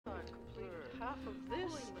half of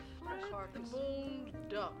this, a boned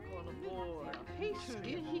duck on a board, a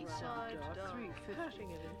skin-side duck,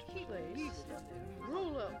 cutting it into place,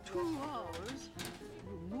 roll out 2 hours,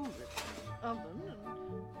 remove it, oven,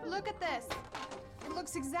 and... Look at this. It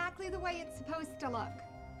looks exactly the way it's supposed to look.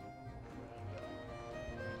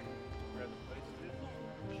 Where the place is?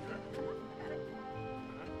 Sure.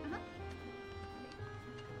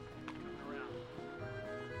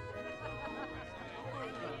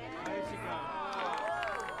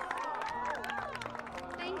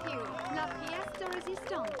 Thank you. La pièce de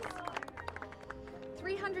résistance.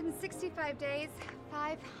 365 days,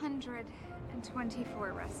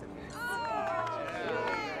 524 recipes.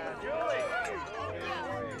 Julie!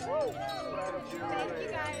 Thank you,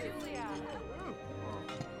 guys.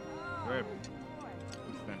 Babe,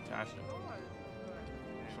 it's fantastic.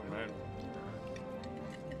 So good.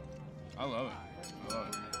 I love it. I love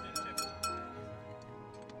it.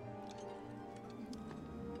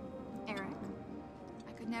 Eric,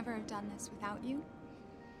 I could never have done this without you.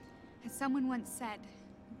 As someone once said,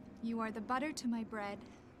 you are the butter to my bread,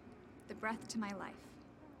 the breath to my life.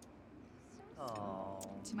 Oh.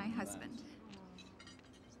 To my husband.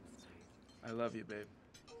 I love you, babe.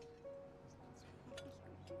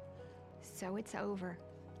 So it's over.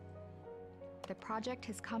 The project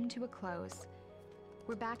has come to a close.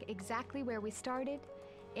 We're back exactly where we started.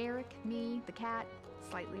 Eric, me, the cat,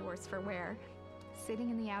 slightly worse for wear, sitting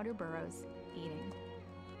in the outer burrows, eating.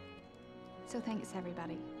 So thanks,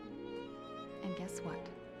 everybody. And guess what?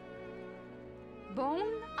 Bon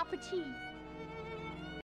appétit!